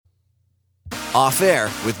Off Air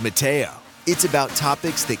with Mateo. It's about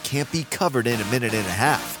topics that can't be covered in a minute and a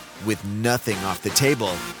half, with nothing off the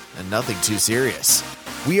table and nothing too serious.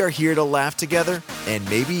 We are here to laugh together and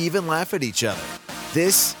maybe even laugh at each other.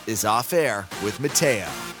 This is Off Air with Mateo.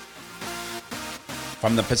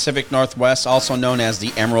 From the Pacific Northwest, also known as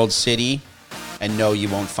the Emerald City, and no, you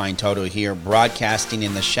won't find Toto here, broadcasting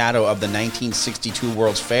in the shadow of the 1962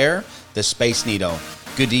 World's Fair, the Space Needle.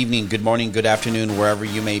 Good evening, good morning, good afternoon, wherever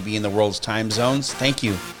you may be in the world's time zones. Thank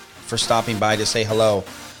you for stopping by to say hello.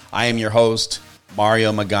 I am your host,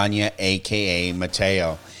 Mario Magana, a.k.a.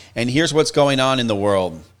 Mateo. And here's what's going on in the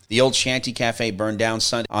world. The old Shanty Cafe burned down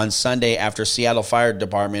on Sunday after Seattle Fire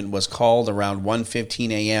Department was called around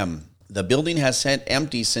 1:15 a.m. The building has sat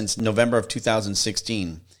empty since November of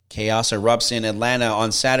 2016. Chaos erupts in Atlanta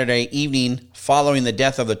on Saturday evening following the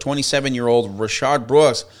death of the 27-year-old Rashard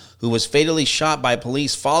Brooks, who was fatally shot by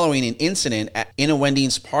police following an incident in a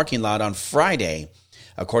Wendy's parking lot on Friday.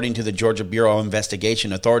 According to the Georgia Bureau of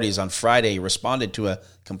Investigation, authorities on Friday responded to a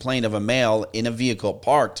complaint of a male in a vehicle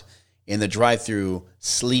parked in the drive-thru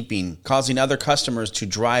sleeping, causing other customers to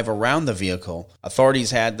drive around the vehicle.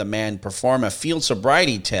 Authorities had the man perform a field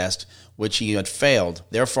sobriety test, which he had failed.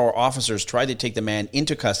 Therefore, officers tried to take the man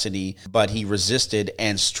into custody, but he resisted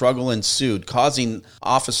and struggle ensued, causing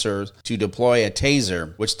officers to deploy a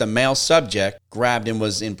taser, which the male subject grabbed and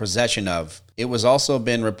was in possession of. It was also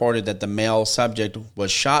been reported that the male subject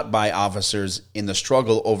was shot by officers in the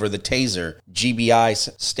struggle over the taser.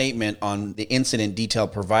 GBI's statement on the incident detail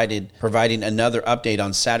providing another update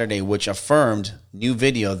on Saturday, which affirmed new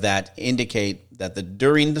video that indicate that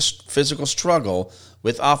during the physical struggle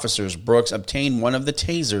with officers, Brooks obtained one of the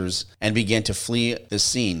tasers and began to flee the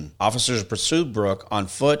scene. Officers pursued Brooks on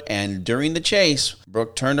foot, and during the chase,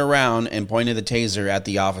 Brooks turned around and pointed the taser at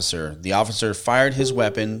the officer. The officer fired his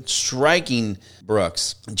weapon, striking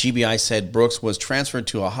Brooks. GBI said Brooks was transferred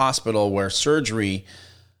to a hospital where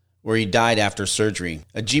he died after surgery.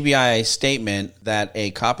 A GBI statement that a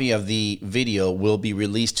copy of the video will be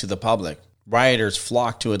released to the public. Rioters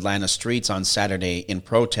flocked to Atlanta streets on Saturday in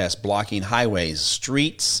protest, blocking highways,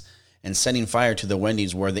 streets, and setting fire to the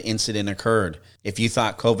Wendy's where the incident occurred. If you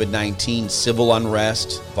thought COVID-19, civil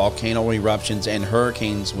unrest, volcano eruptions, and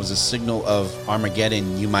hurricanes was a signal of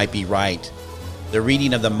Armageddon, you might be right. The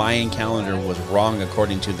reading of the Mayan calendar was wrong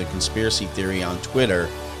according to the conspiracy theory on Twitter,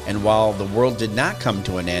 and while the world did not come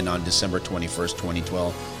to an end on December 21st,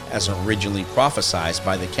 2012, as originally prophesied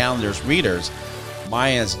by the calendar's readers,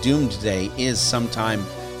 Maya's doomsday is sometime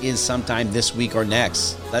this week or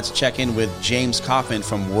next. Let's check in with James Kaufman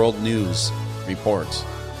from World News Reports.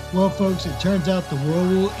 Well, folks, it turns out the world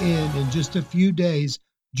will end in just a few days,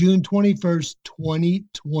 June 21st,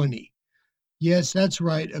 2020. Yes, that's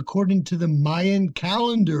right. According to the Mayan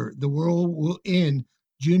calendar, the world will end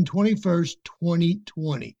June 21st,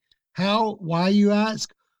 2020. How? Why, you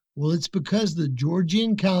ask? Well, it's because the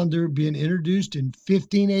Georgian calendar, being introduced in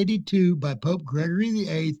 1582 by Pope Gregory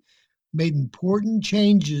VIII, made important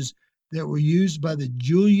changes that were used by the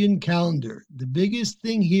Julian calendar. The biggest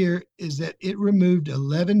thing here is that it removed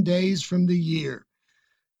 11 days from the year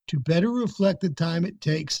to better reflect the time it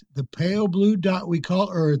takes the pale blue dot we call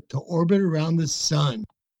Earth to orbit around the sun.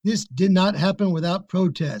 This did not happen without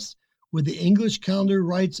protests, with the English calendar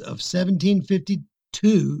rites of 1752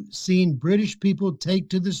 seeing British people take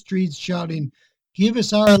to the streets shouting, "Give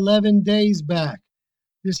us our 11 days back."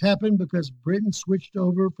 This happened because Britain switched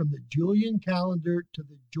over from the Julian calendar to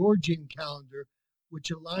the Georgian calendar, which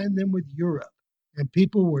aligned them with Europe, and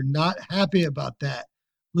people were not happy about that,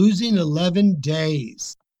 losing 11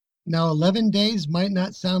 days. Now, 11 days might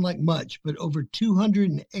not sound like much, but over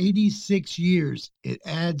 286 years, it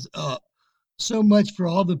adds up. So much for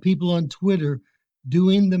all the people on Twitter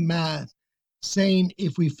doing the math, saying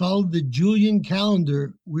if we follow the Julian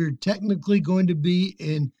calendar, we're technically going to be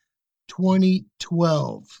in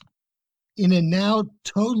 2012. In a now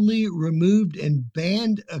totally removed and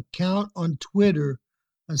banned account on Twitter,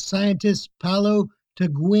 a scientist, Paulo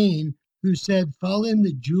Taguin, who said, following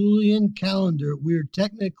the Julian calendar, we're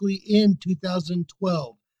technically in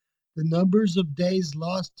 2012. The numbers of days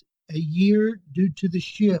lost a year due to the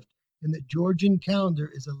shift in the Georgian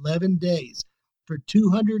calendar is 11 days. For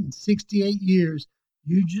 268 years,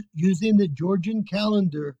 using the Georgian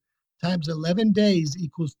calendar times 11 days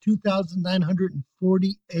equals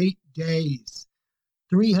 2,948 days.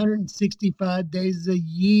 365 days a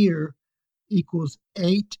year equals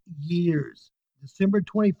 8 years. December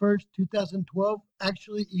 21st, 2012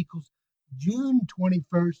 actually equals June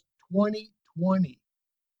 21st, 2020.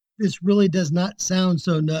 This really does not sound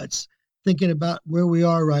so nuts thinking about where we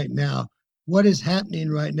are right now. What is happening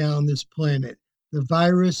right now on this planet? The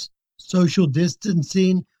virus social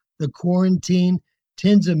distancing, the quarantine,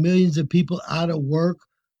 tens of millions of people out of work,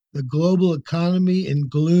 the global economy in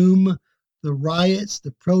gloom, the riots,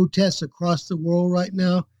 the protests across the world right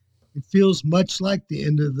now. It feels much like the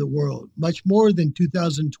end of the world, much more than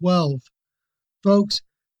 2012. Folks,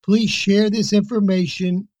 please share this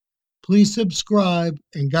information. Please subscribe,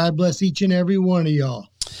 and God bless each and every one of y'all.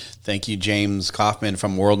 Thank you, James Kaufman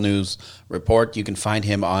from World News Report. You can find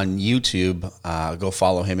him on YouTube. Go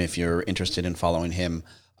follow him if you're interested in following him.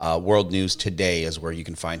 World News Today is where you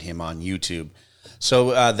can find him on YouTube.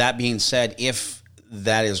 So that being said, if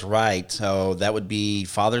that is right, so that would be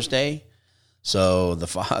Father's Day. So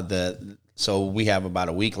so we have about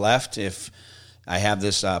a week left. If I have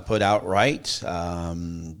this put out right,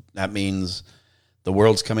 that means the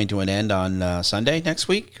world's coming to an end on Sunday next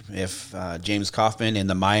week. If James Kaufman in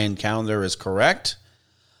the Mayan calendar is correct,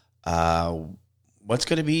 what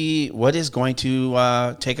is going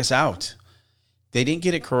to take us out? They didn't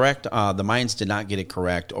get it correct. The Mayans did not get it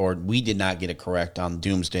correct, or we did not get it correct on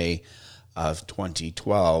Doomsday of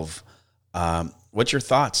 2012. What's your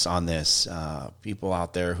thoughts on this? People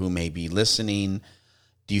out there who may be listening,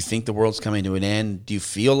 do you think the world's coming to an end? Do you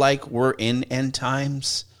feel like we're in end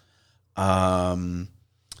times?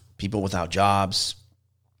 People without jobs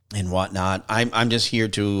and whatnot. I'm just here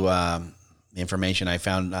to the information I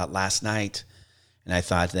found out last night, and I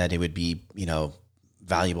thought that it would be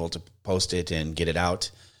valuable to post it and get it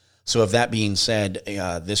out. So, if that being said,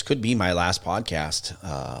 this could be my last podcast.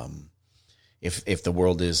 If the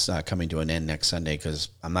world is coming to an end next Sunday, because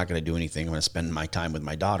I'm not going to do anything. I'm going to spend my time with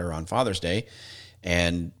my daughter on Father's Day,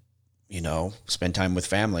 and spend time with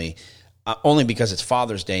family. Only because it's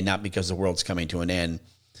Father's Day, not because the world's coming to an end,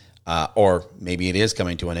 or maybe it is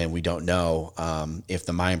coming to an end. We don't know. If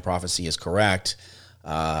the Mayan prophecy is correct,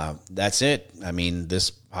 that's it. I mean,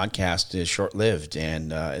 this podcast is short-lived,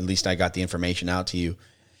 and at least I got the information out to you.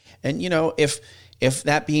 And if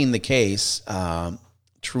that being the case,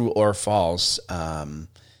 true or false,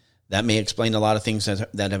 that may explain a lot of things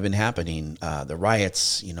that have been happening. The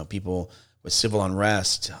riots, people with civil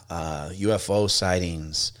unrest, UFO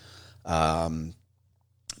sightings.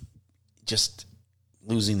 Just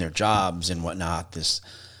losing their jobs and whatnot, this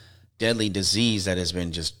deadly disease that has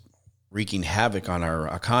been just wreaking havoc on our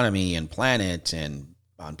economy and planet and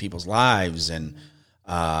on people's lives. And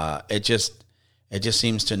it just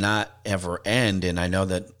seems to not ever end. And I know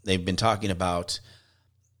that they've been talking about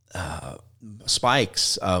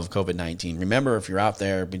spikes of COVID-19. Remember, if you're out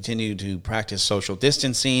there, continue to practice social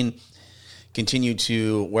distancing, continue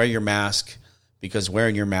to wear your mask, because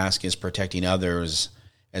wearing your mask is protecting others.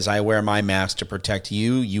 As I wear my mask to protect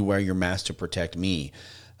you, you wear your mask to protect me.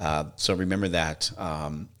 So remember that.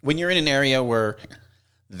 When you're in an area where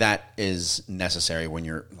that is necessary, when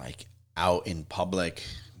you're like out in public,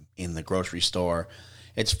 in the grocery store,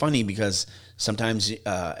 it's funny because sometimes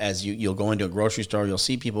as you'll go into a grocery store, you'll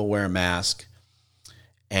see people wear a mask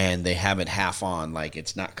and they have it half on, like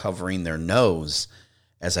it's not covering their nose.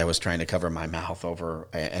 As I was trying to cover my mouth over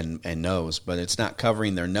and nose, but it's not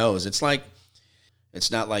covering their nose. It's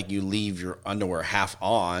not like you leave your underwear half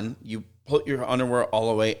on. You put your underwear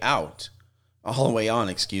all the way on,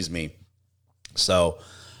 excuse me. So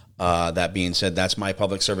that being said, that's my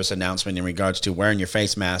public service announcement in regards to wearing your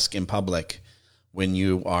face mask in public when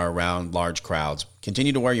you are around large crowds.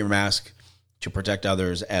 Continue to wear your mask to protect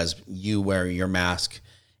others as you wear your mask,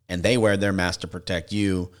 and they wear their mask to protect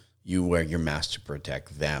you. You wear your mask to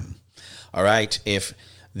protect them. All right. If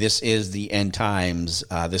this is the end times,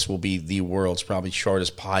 this will be the world's probably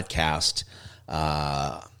shortest podcast.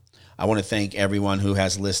 I want to thank everyone who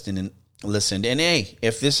has listened. And hey,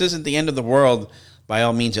 if this isn't the end of the world, by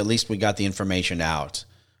all means, at least we got the information out.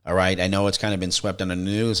 All right. I know it's kind of been swept under the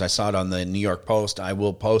news. I saw it on the New York Post. I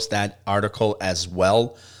will post that article as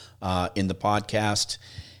well in the podcast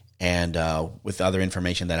and with other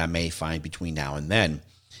information that I may find between now and then.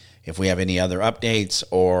 If we have any other updates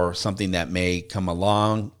or something that may come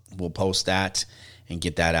along, we'll post that and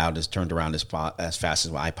get that out turned around as fast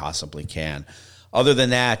as I possibly can. Other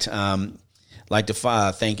than that, I'd like to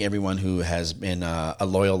thank everyone who has been a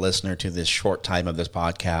loyal listener to this short time of this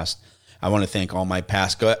podcast. I want to thank all my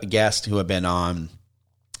past guests who have been on,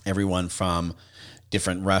 everyone from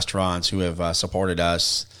different restaurants who have supported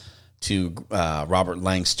us, to Robert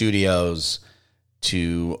Lang Studios,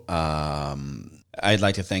 to I'd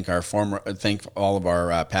like to thank all of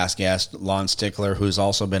our past guests, Lon Stickler, who's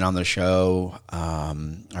also been on the show,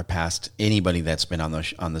 anybody that's been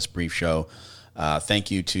on this brief show.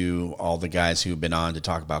 Thank you to all the guys who've been on to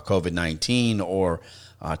talk about COVID-19 or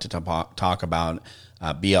to talk about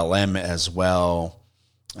BLM as well.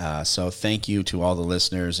 So thank you to all the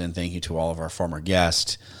listeners, and thank you to all of our former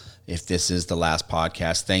guests. If this is the last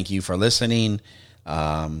podcast, thank you for listening.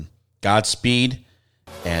 Godspeed,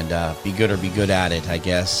 and be good or be good at it, I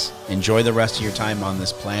guess. Enjoy the rest of your time on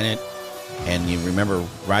this planet, and you remember,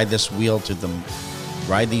 ride these wheels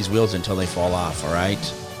until they fall off, all right?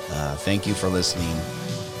 Thank you for listening.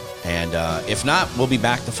 And if not, we'll be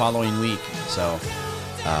back the following week. So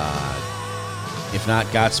if not,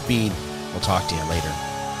 Godspeed. We'll talk to you later.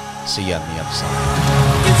 See you on the other side.